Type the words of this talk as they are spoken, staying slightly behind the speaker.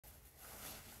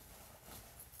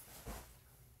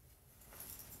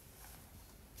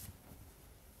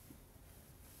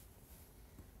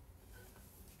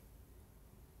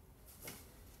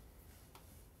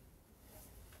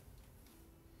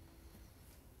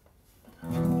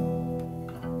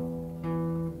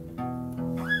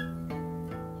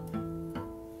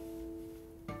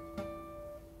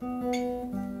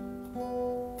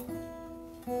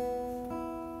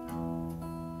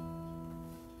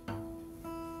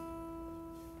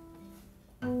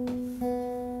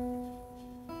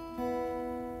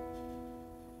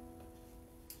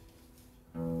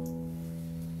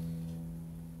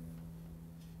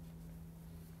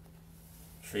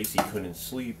Tracy couldn't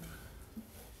sleep.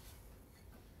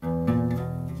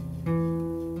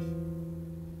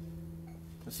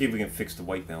 Let's see if we can fix the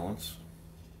white balance.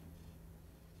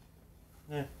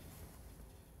 Yeah.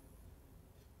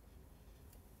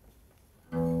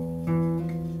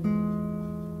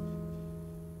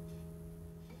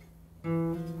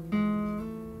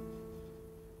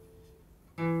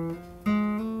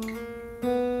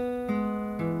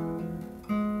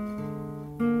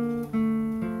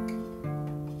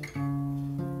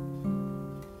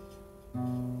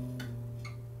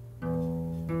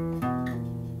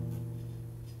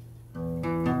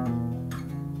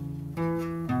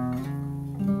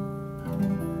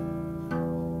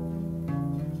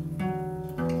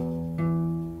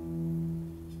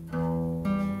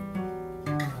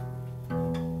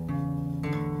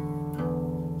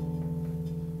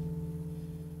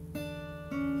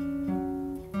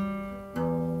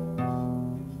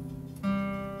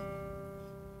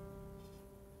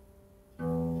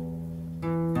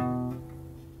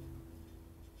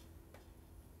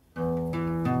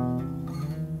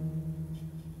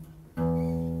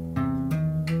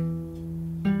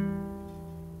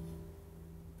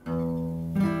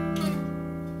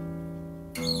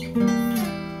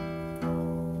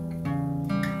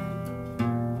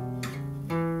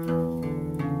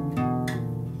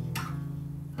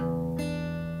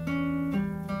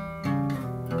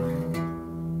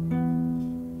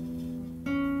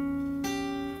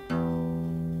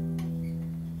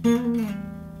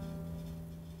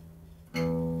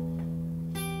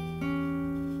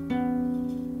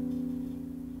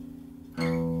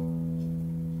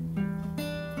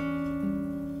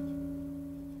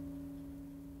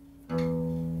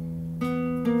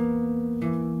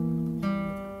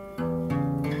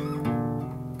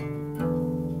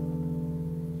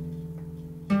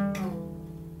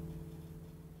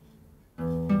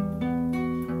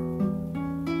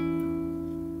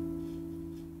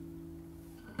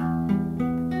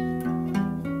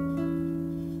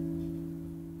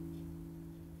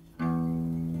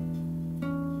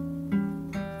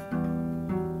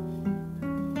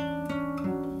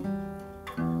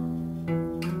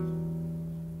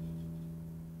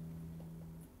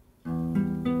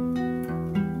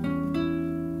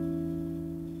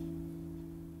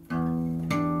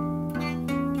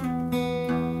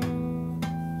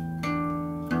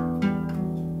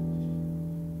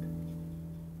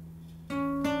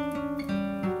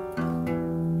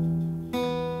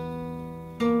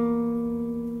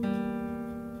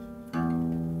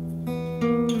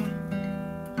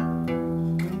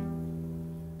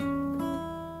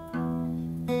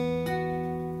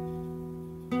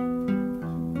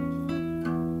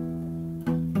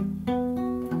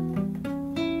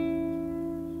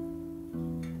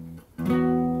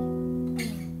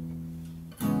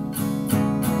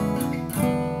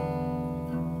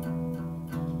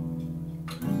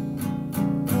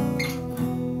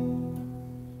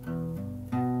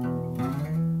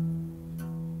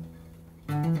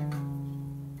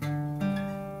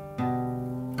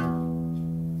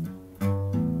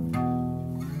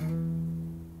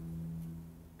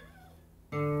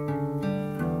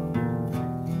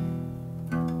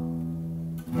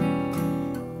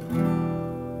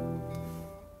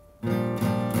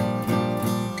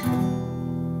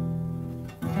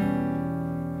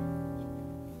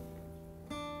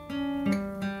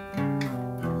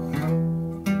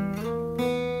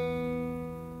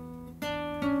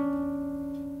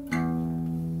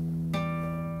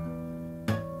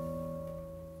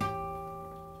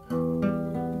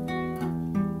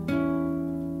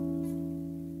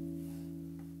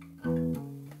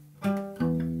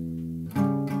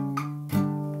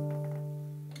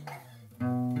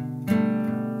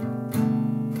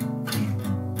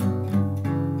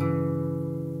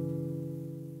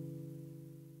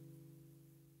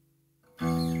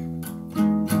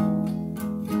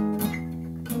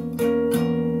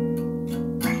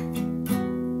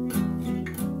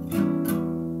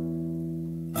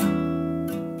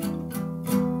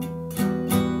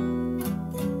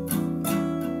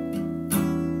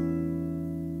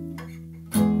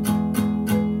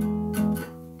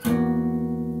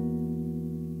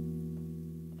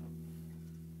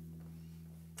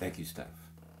 Thank you, Steph.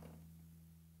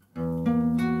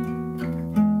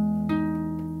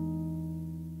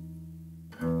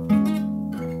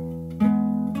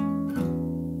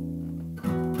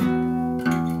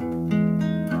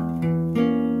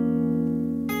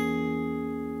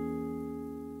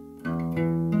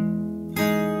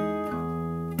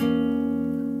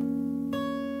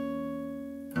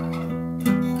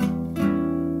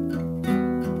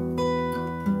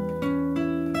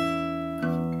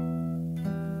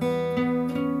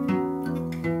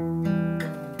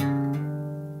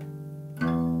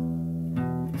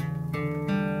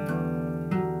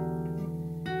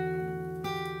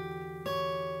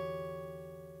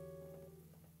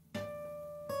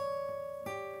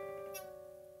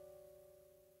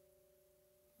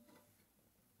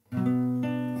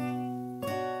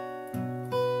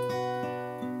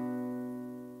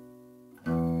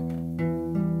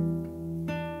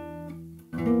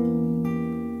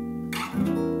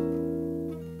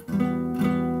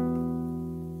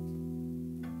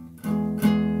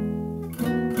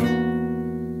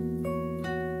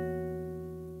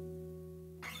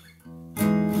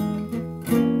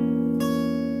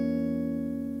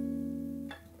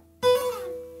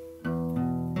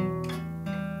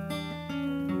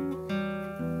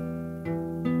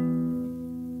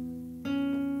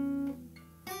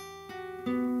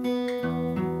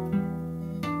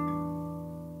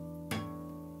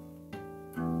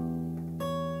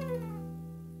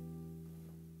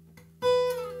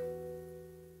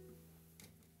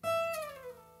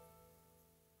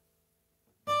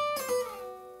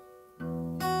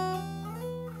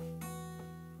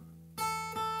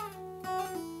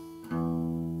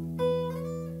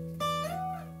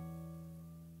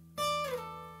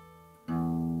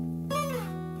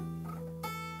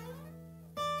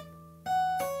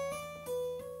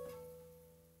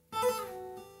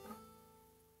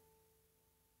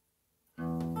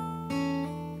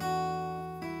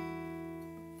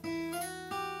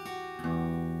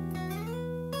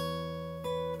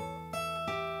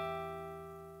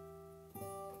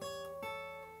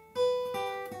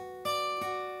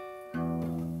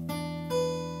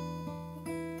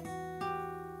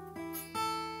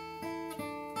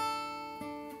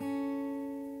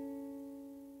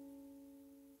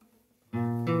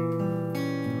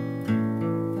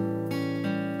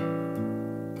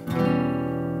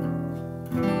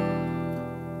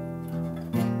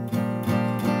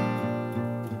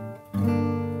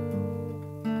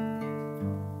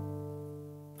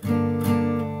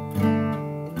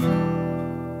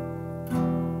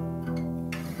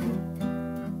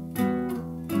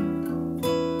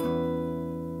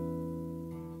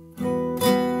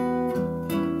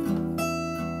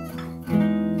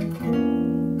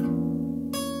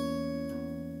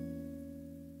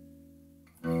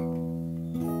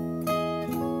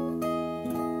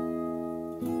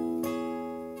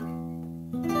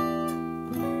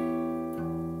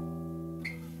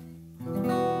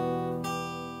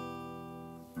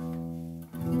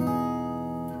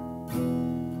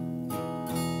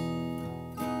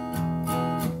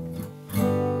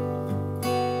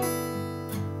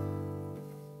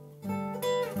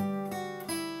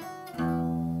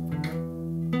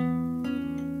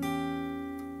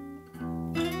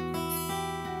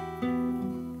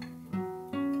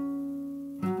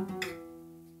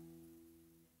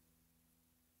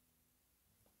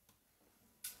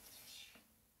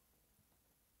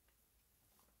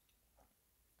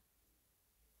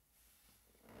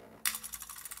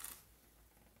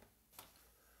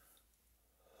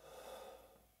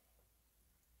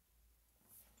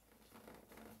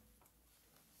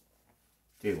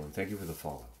 Dalen, thank you for the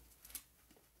follow.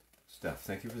 Steph,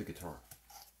 thank you for the guitar.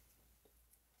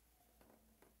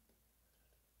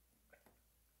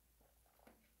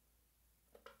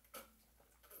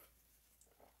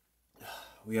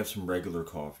 We have some regular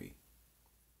coffee.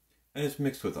 And it's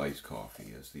mixed with iced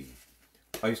coffee, as the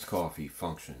iced coffee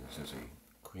functions as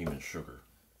a cream and sugar.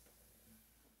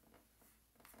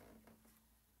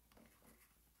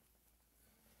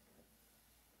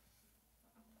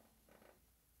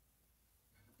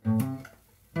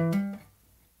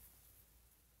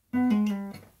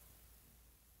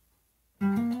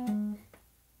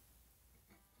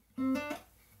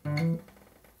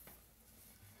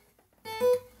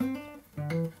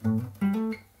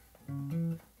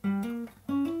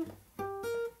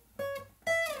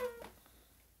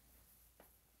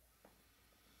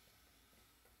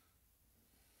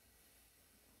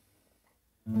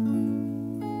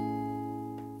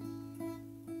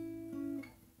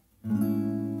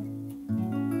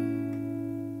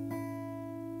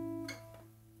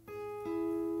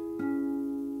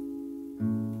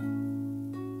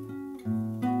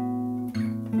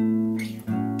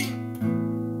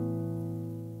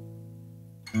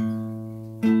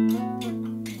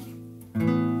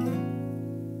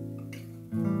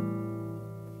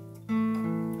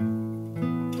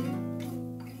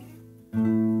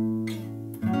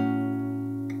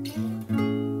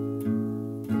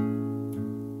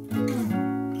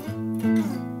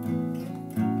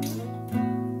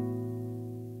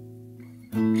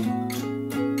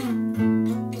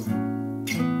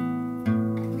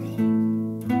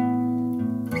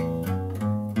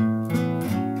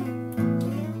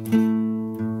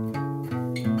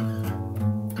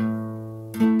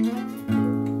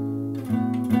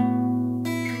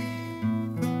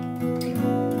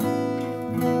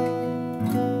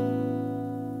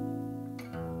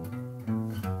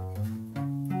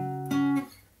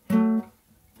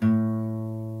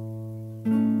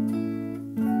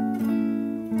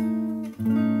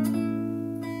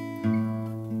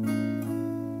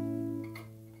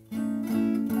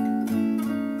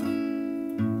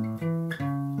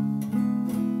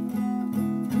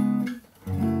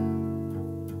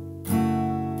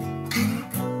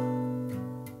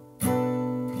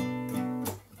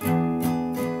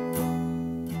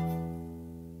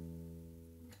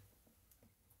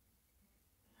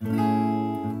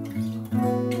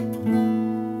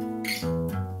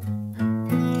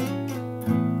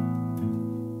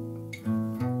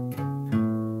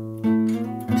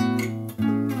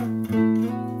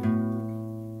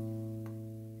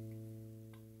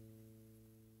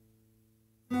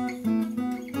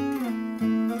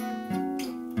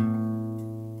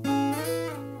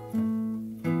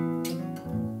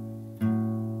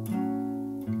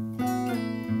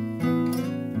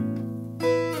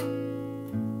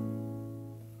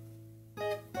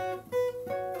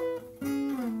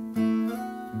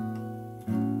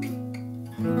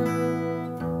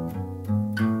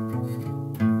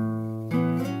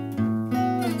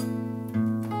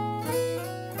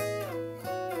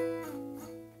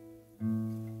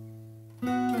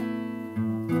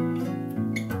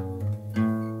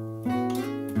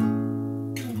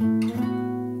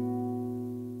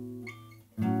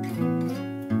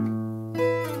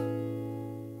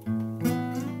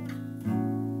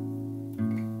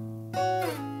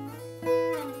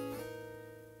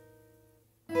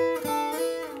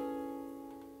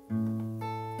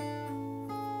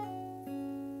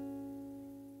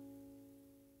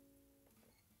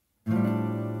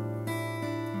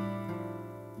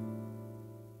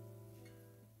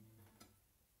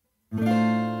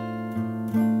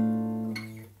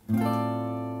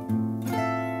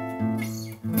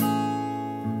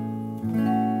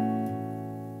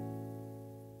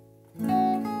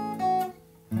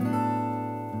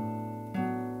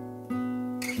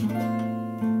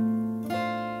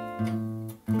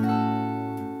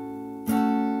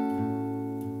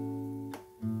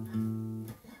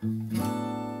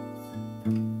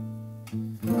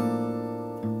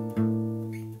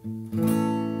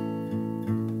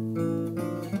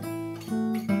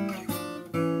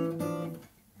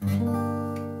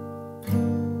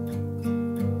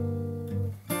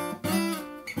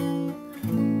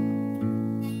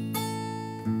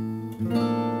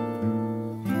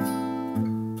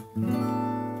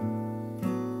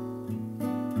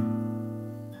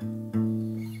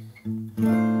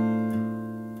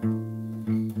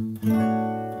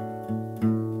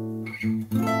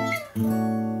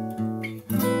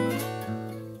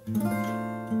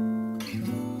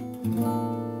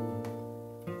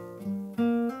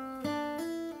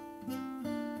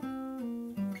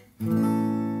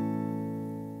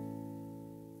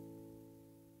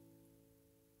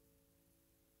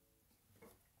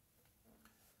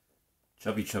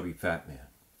 Chubby Chubby Fat Man.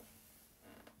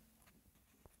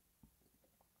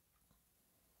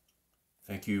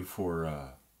 Thank you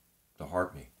for the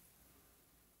heart me,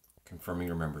 confirming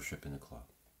your membership in the club.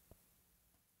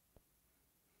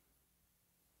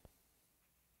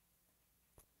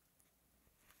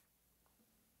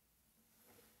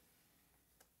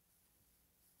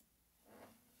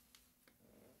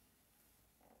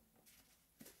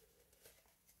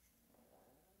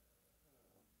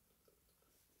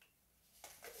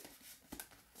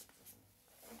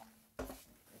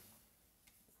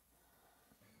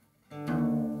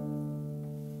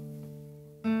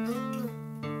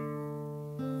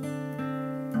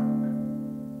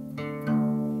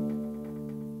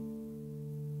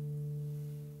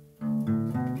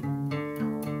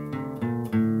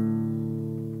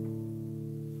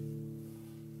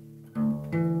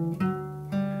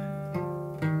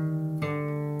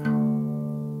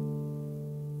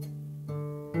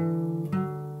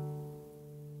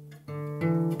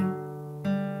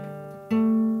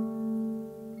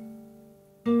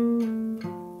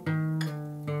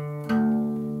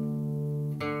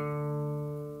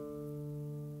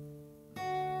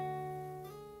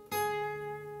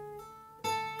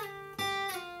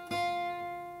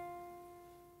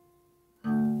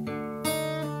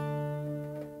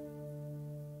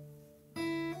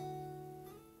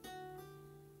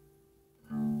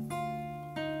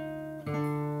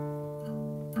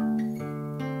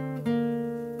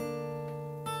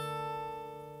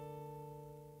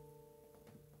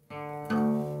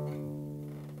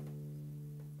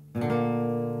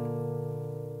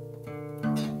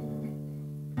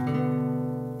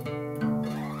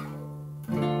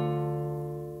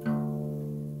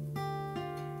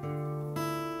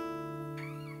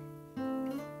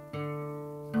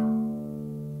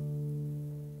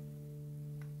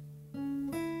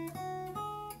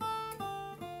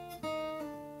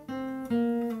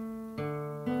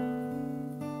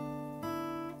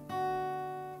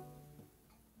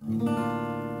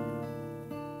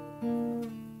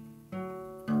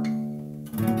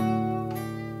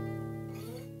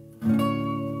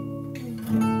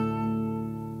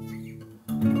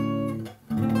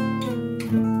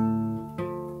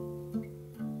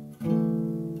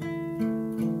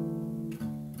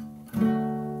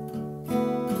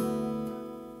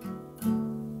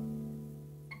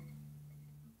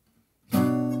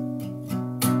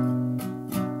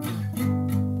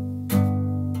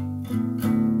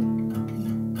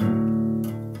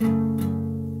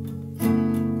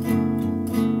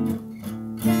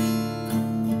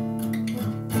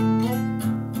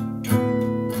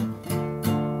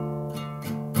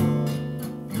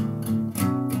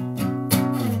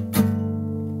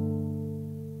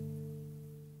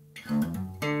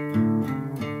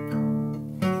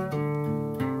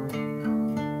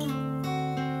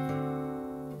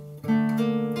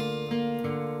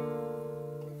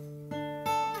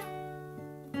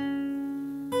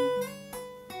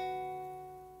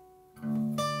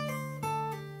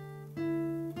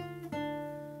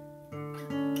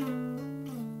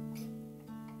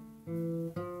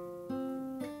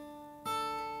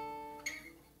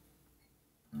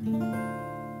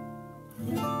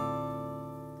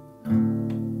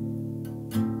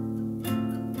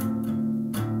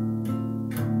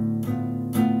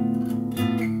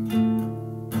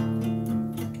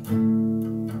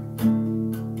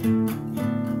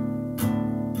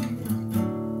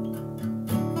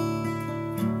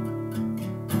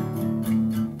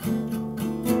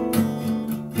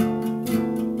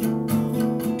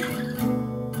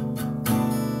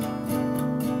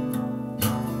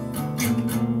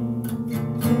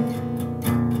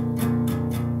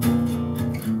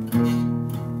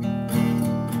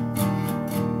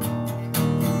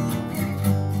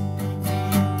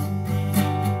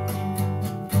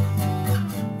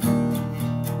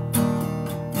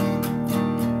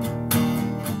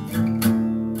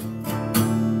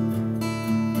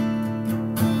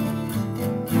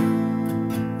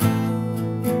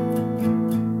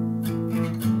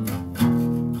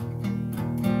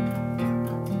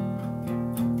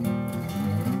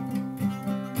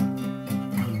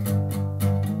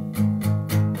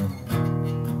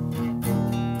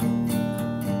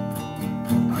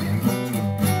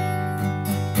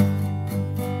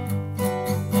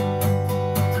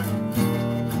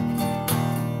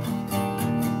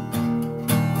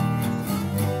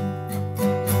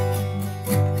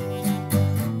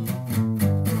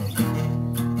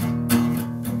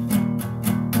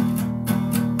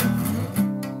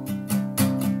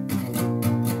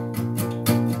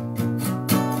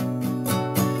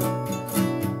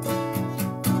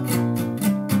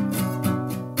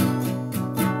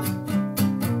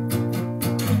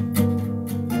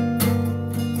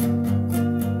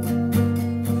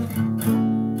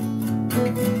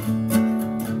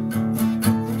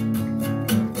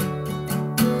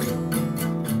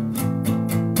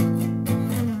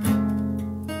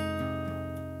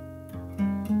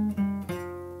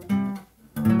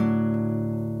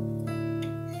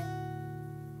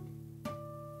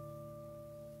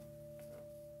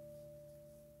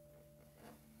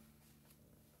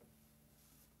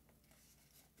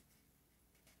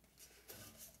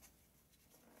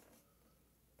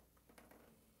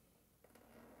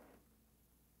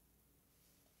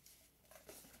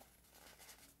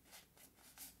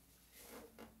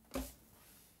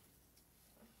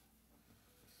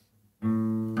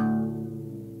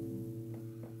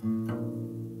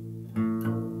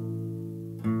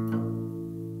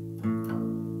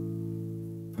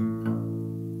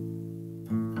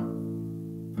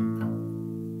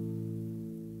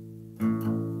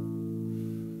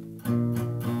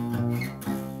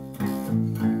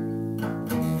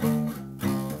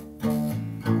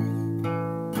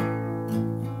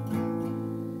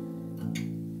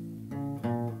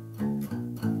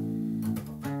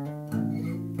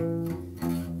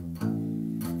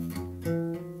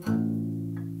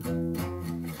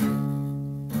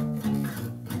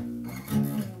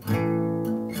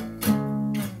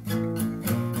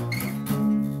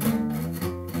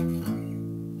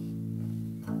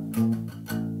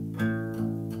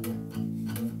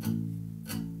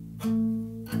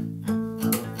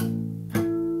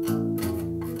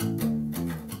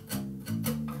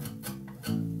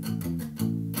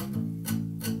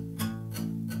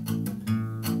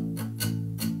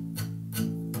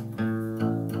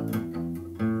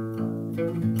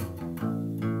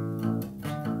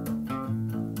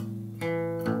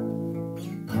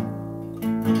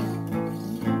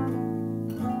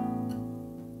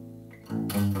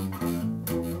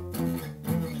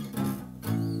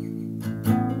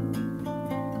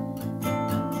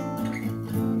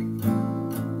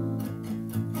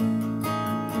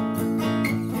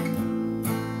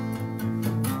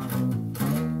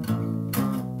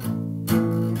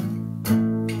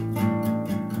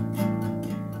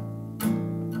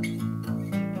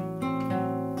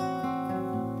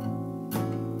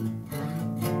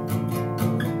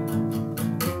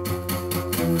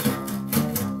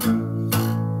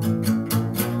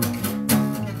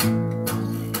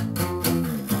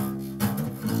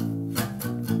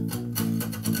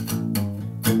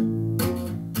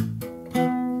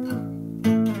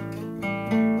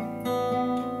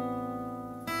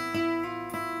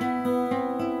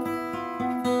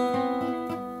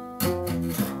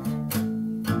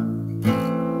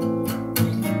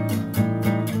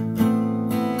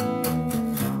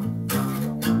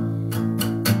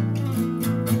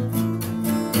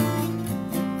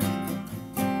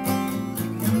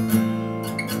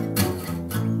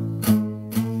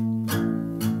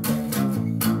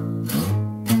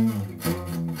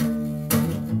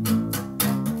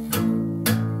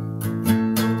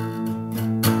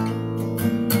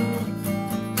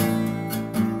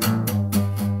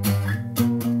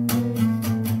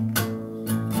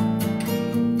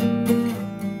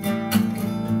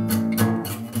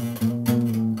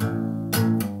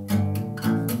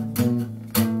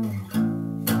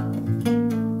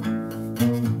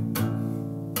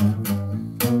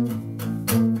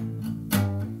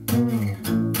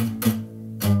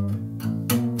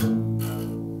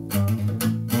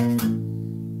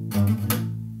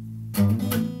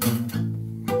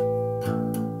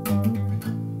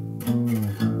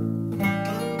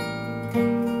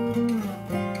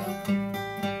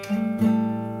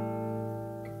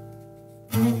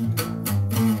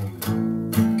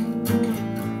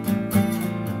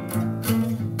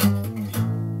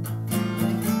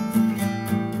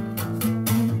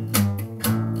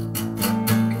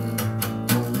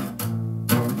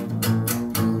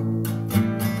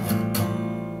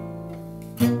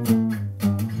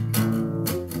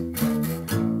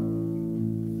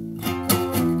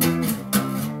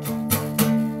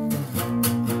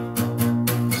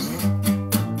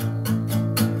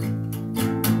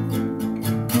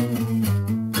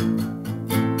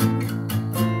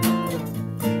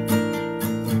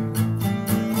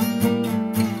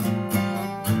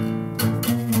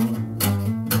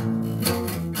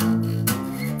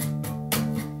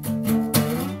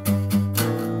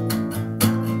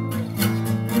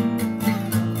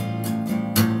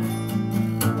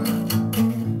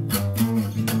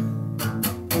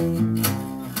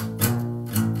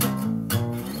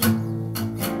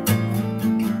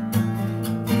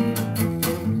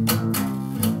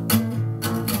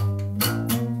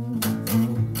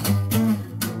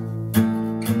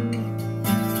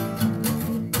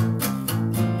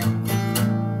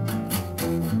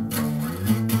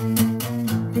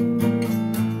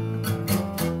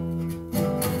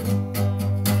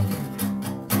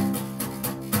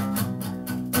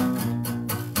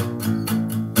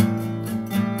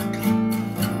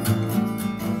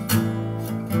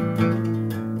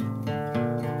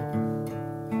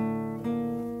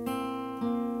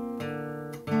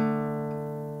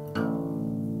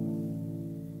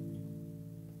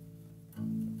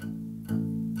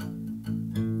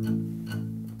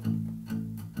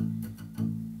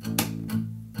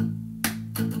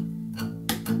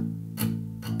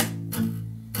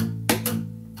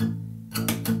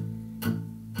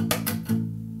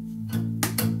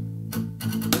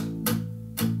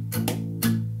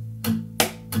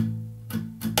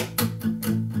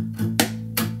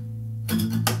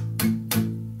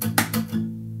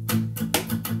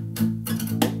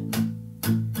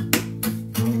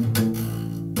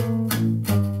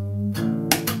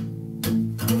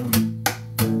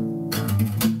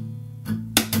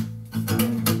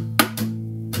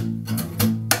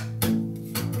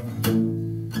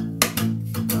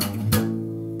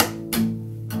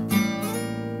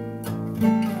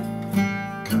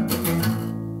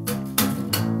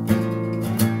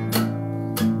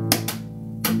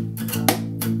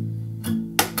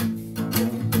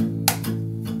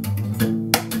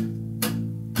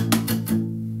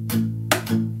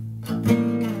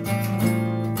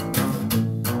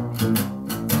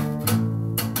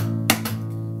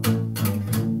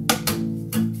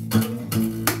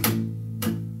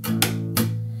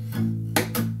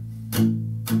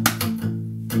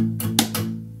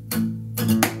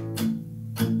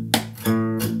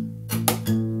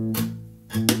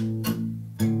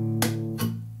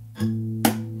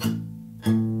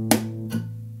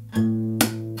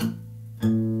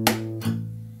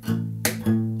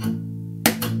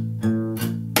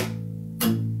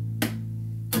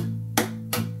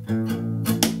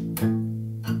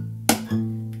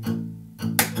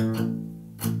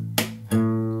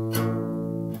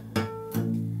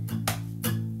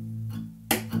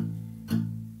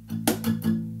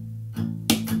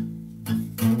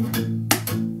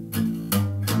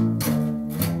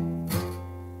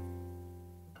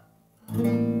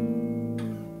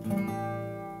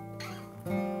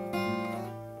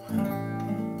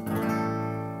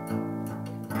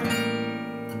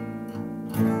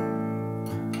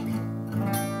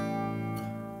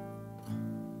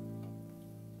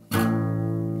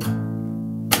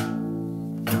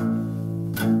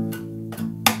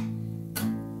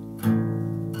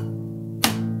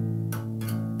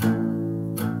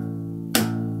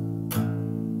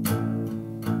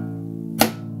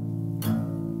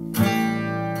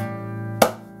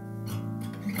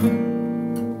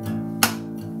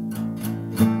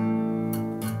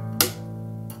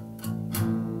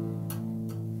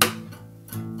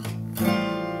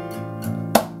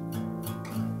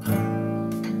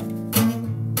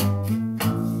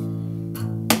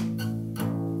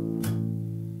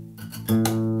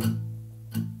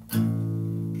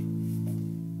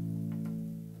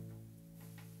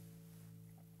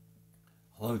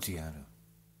 Hello, Deanna.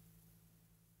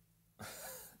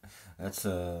 That's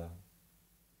yeah,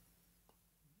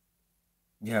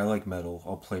 I like metal.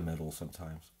 I'll play metal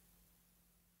sometimes.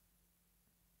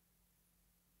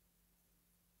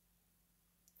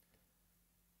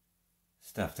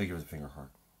 Steph, thank you for the finger heart.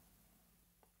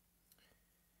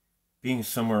 Being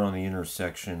somewhere on the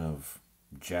intersection of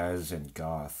jazz and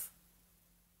goth,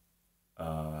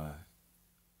 uh,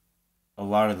 a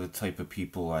lot of the type of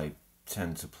people I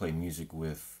tend to play music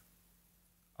with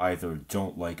either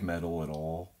don't like metal at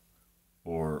all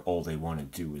they want to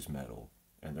do is metal,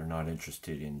 and they're not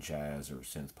interested in jazz or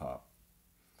synth pop.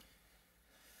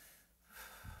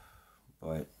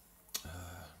 But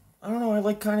I don't know, I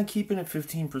like kind of keeping it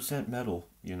 15% metal,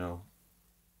 you know.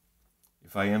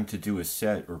 If I am to do a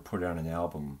set or put out an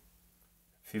album,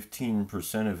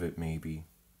 15% of it maybe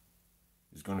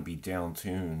is going to be down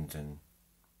tuned and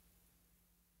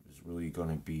is really going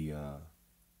to be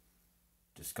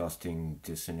disgusting,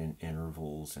 dissonant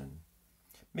intervals and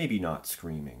maybe not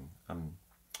screaming.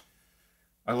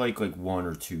 I like one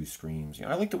or two screams. You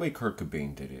know, I like the way Kurt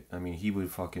Cobain did it. I mean, he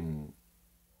would fucking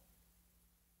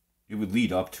it would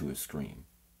lead up to a scream.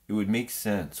 It would make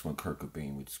sense when Kurt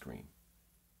Cobain would scream.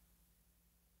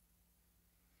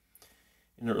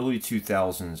 In the early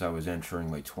 2000s, I was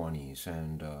entering my 20s,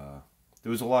 and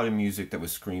there was a lot of music that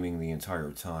was screaming the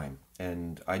entire time,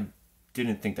 and I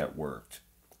didn't think that worked.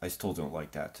 I still don't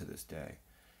like that to this day.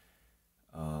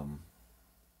 Um,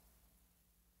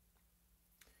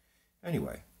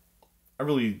 anyway, I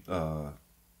really am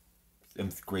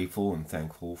grateful and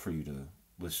thankful for you to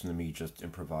listen to me just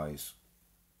improvise.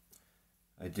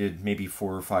 I did maybe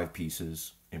 4 or 5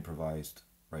 pieces improvised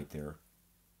right there.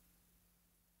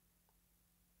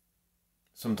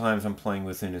 Sometimes I'm playing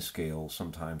within a scale,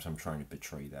 sometimes I'm trying to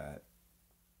betray that.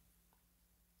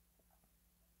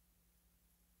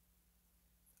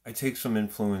 I take some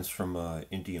influence from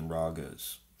Indian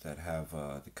ragas that have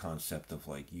the concept of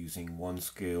like using one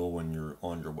scale when you're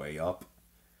on your way up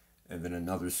and then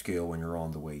another scale when you're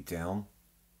on the way down.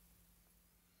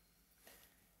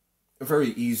 A very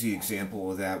easy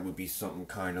example of that would be something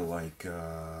kind of like.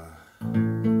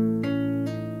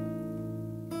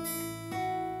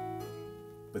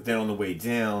 But then on the way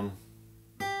down,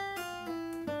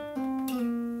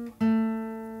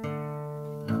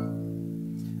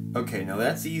 okay, now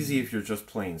that's easy if you're just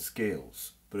playing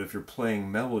scales. But if you're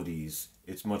playing melodies,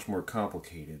 it's much more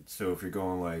complicated. So if you're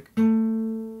going like.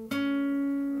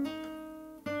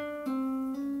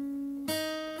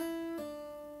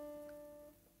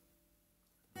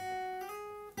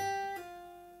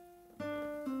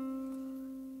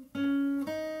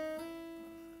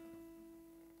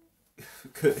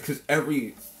 Because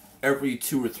every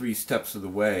 2 or 3 steps of the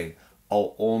way,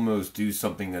 I'll almost do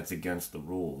something that's against the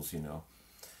rules, you know.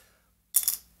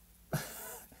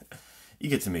 You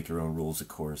get to make your own rules, of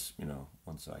course, you know,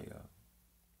 once I.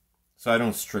 So I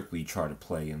don't strictly try to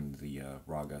play in the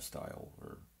raga style.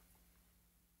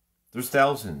 There's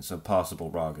thousands of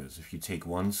possible ragas. If you take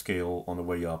one scale on the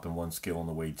way up and one scale on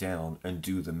the way down and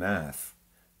do the math,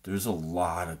 there's a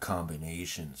lot of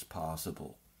combinations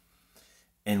possible.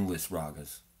 Endless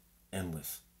ragas.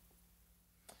 Endless.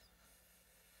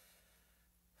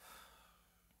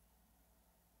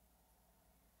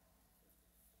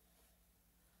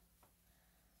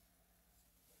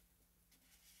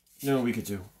 You know what we could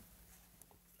do?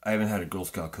 I haven't had a Girl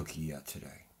Scout cookie yet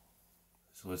today.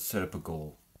 So let's set up a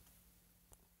goal.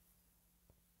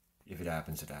 If it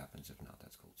happens, it happens. If not,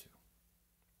 that's cool too.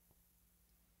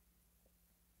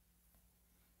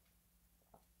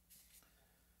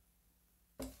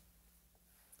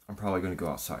 I'm probably going to go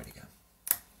outside again.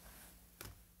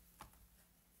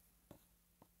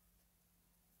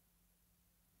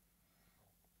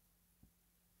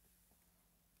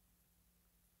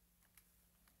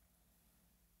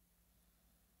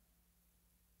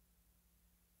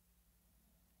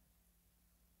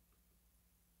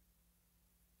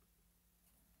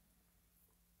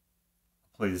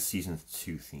 Play the season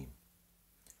 2 theme.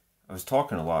 I was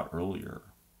talking a lot earlier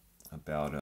about